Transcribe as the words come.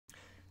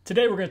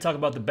Today we're going to talk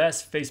about the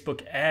best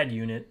Facebook ad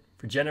unit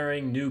for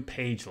generating new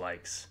page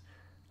likes.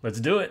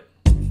 Let's do it.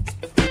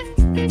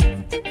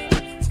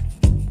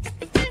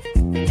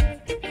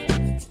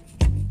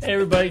 Hey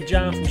everybody,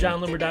 John from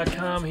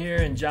JonLoomer.com here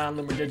and Jon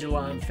Loomer Digital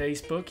on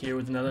Facebook here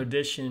with another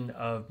edition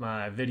of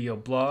my video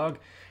blog.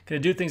 Going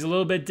to do things a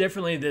little bit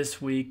differently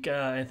this week.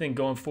 I think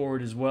going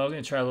forward as well.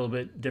 Going to try a little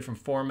bit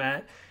different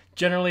format.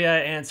 Generally, I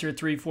answer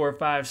 3, 4,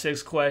 5,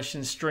 6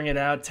 questions, string it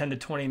out 10 to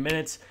 20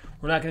 minutes.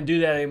 We're not going to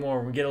do that anymore.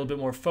 We're going to get a little bit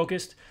more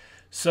focused.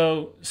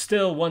 So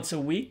still once a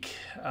week,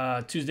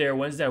 Tuesday or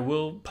Wednesday, I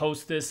will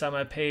post this on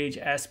my page,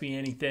 Ask Me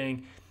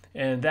Anything.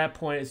 And at that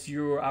point, it's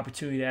your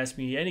opportunity to ask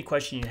me any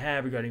question you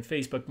have regarding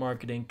Facebook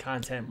marketing,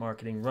 content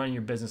marketing, running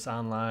your business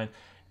online,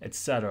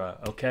 etc.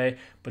 Okay?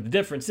 But the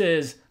difference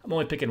is I'm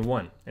only picking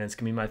one, and it's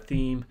going to be my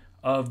theme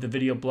of the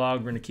video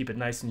blog. We're going to keep it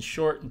nice and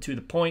short and to the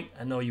point.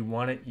 I know you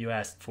want it. You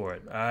asked for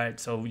it. All right,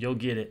 so you'll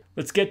get it.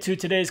 Let's get to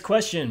today's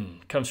question.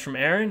 It comes from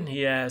Aaron.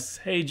 He asks,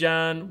 hey,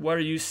 John, what are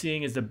you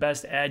seeing as the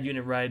best ad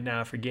unit right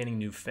now for gaining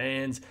new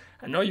fans?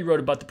 I know you wrote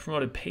about the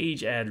promoted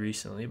page ad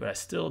recently, but I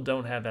still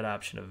don't have that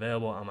option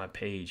available on my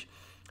page.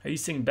 Are you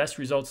seeing best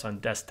results on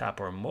desktop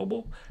or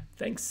mobile?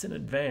 Thanks in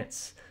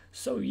advance.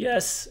 So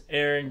yes,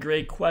 Aaron,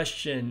 great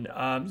question.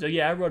 So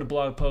yeah, I wrote a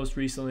blog post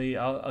recently.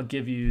 I'll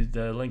give you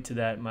the link to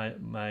that in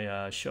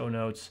my show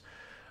notes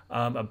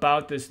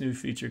about this new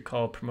feature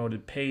called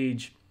Promoted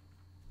Page.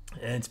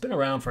 And it's been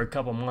around for a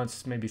couple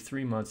months, maybe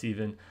 3 months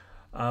even,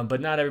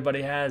 but not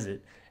everybody has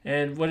it.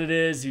 And what it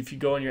is, if you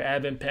go on your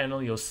admin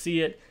panel, you'll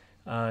see it.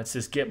 It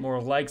says Get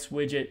More Likes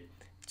widget.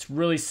 It's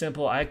really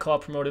simple. I call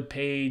it Promoted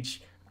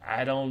Page.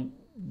 I don't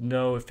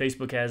know if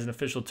Facebook has an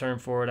official term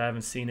for it. I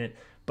haven't seen it.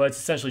 But it's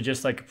essentially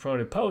just like a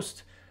promoted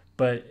post,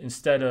 but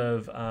instead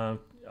of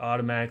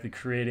automatically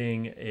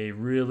creating a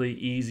really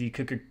easy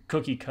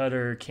cookie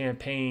cutter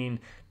campaign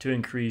to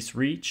increase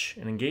reach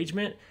and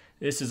engagement,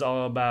 this is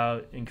all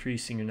about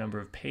increasing your number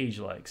of page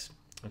likes.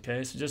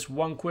 Okay, so just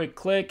one quick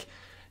click,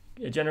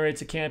 it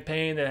generates a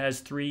campaign that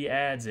has 3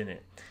 ads in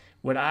it.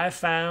 What I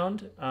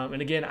found,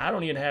 and again, I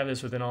don't even have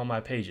this within all my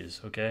pages,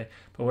 okay,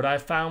 but what I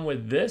found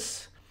with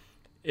this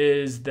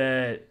is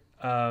that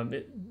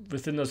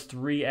within those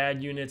 3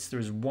 ad units,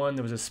 there's one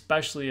that was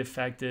especially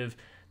effective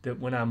that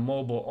went on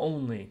mobile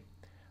only.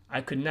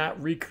 I could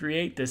not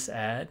recreate this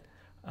ad.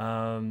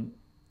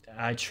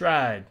 I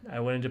tried.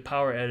 I went into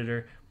Power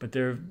Editor, but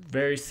there are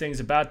various things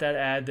about that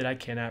ad that I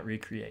cannot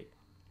recreate.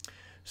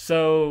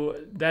 So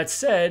that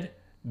said,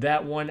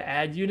 that one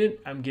ad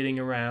unit, I'm getting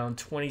around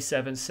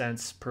 27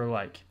 cents per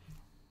like.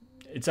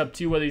 It's up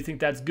to you whether you think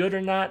that's good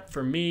or not.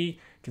 For me,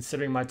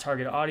 considering my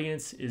target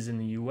audience is in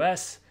the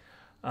US,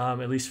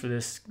 at least for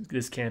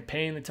this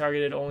campaign that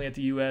targeted only at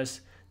the US,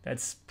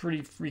 that's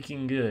pretty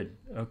freaking good,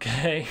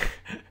 okay?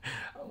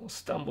 I almost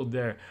stumbled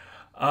there.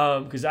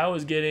 Because I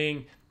was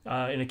getting,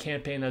 in a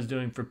campaign I was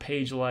doing for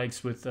page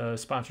likes with a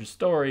sponsored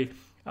story,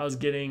 I was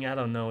getting, I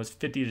don't know, it's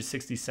 50 to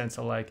 60 cents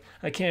a like.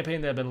 A campaign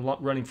that had been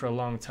running for a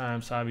long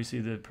time, so obviously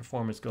the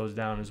performance goes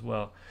down as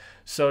well.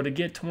 So to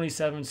get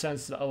 27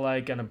 cents a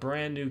like on a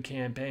brand new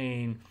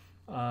campaign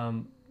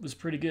was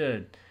pretty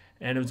good.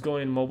 And it was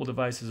going to mobile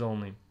devices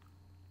only.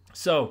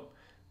 So,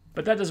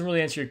 but that doesn't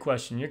really answer your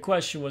question. Your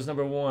question was,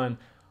 number one,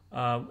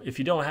 if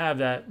you don't have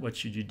that, what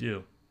should you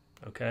do?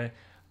 Okay.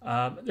 There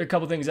are a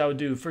couple things I would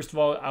do. First of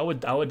all, I would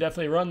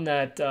definitely run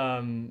that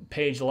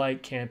page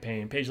like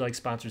campaign, page like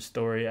sponsored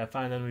story. I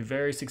find them to be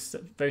very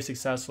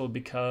successful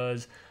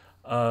because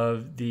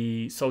of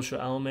the social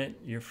element.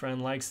 Your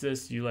friend likes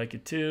this, you like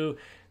it too.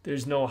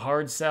 There's no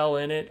hard sell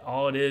in it.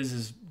 All it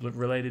is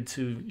related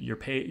to your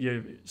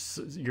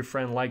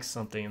friend likes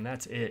something, and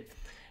that's it.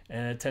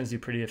 And it tends to be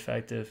pretty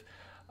effective.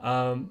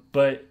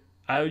 But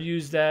I would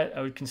use that.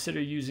 I would consider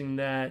using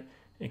that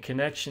in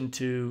connection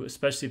to,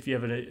 especially if you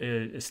have an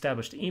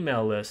established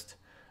email list,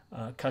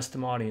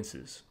 custom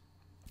audiences.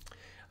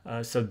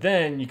 So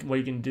then what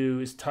you can do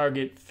is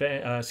target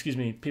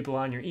people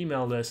on your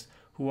email list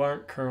who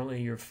aren't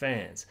currently your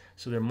fans.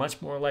 So they're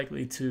much more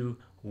likely to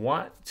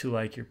want to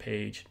like your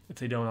page if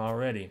they don't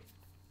already,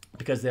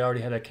 because they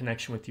already have that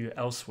connection with you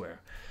elsewhere.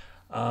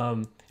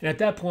 And at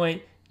that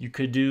point, you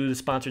could do the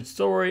sponsored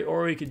story,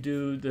 or you could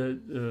do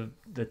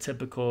the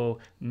typical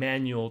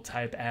manual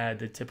type ad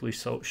that typically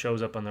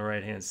shows up on the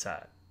right-hand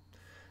side.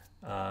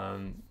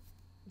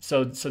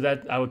 So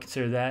that I would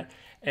consider that.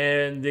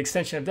 And the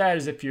extension of that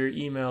is, if your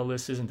email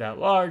list isn't that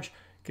large,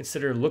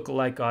 consider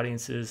lookalike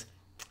audiences.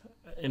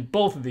 In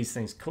both of these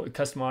things,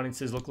 custom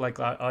audiences, lookalike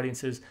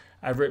audiences,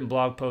 I've written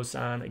blog posts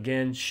on.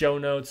 Again, show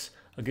notes,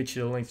 I'll get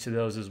you the links to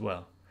those as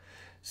well.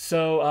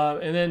 So,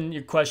 and then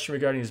your question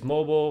regarding is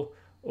mobile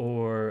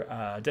or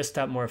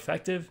desktop more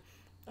effective?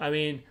 I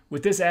mean,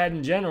 with this ad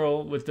in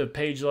general, with the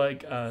page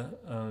like,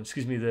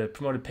 the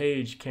promoted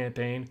page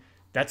campaign,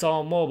 that's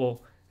all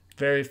mobile,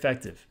 very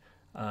effective.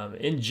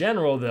 In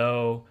general,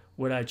 though,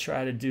 what I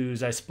try to do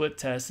is I split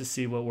test to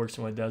see what works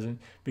and what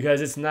doesn't,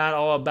 because it's not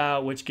all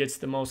about which gets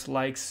the most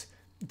likes,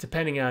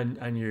 depending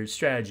on your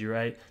strategy,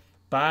 right?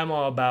 But I'm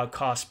all about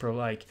cost per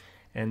like,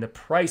 and the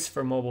price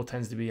for mobile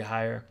tends to be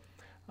higher.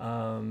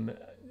 And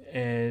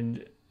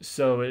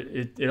So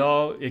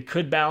it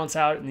could balance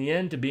out in the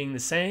end to being the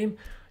same.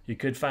 You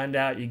could find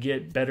out you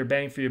get better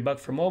bang for your buck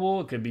for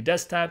mobile. It could be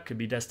desktop, could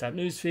be desktop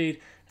newsfeed.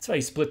 That's why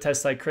you split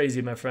test like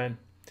crazy, my friend.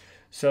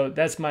 So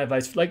that's my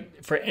advice.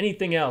 Like for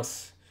anything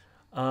else,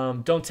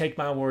 don't take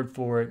my word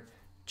for it.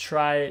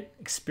 Try it,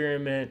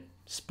 experiment,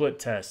 split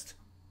test.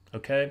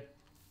 Okay?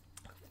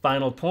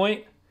 Final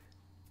point,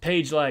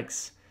 page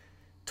likes.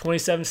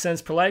 27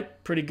 cents per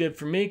like, pretty good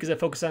for me because I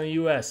focus on the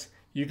US.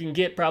 You can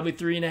get probably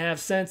 3.5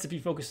 cents if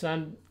you focus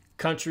on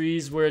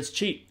countries where it's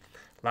cheap.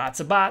 Lots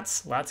of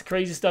bots, lots of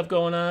crazy stuff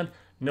going on,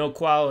 no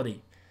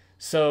quality.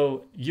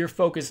 So your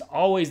focus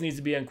always needs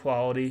to be on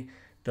quality.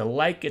 The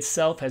like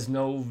itself has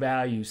no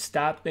value.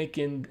 Stop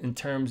thinking in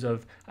terms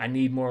of, I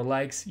need more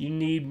likes. You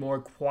need more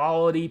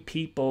quality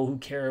people who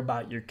care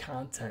about your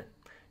content.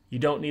 You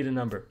don't need a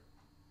number.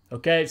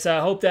 Okay, so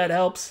I hope that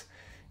helps.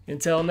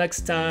 Until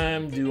next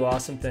time, do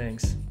awesome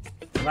things.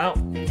 I'm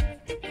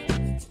out.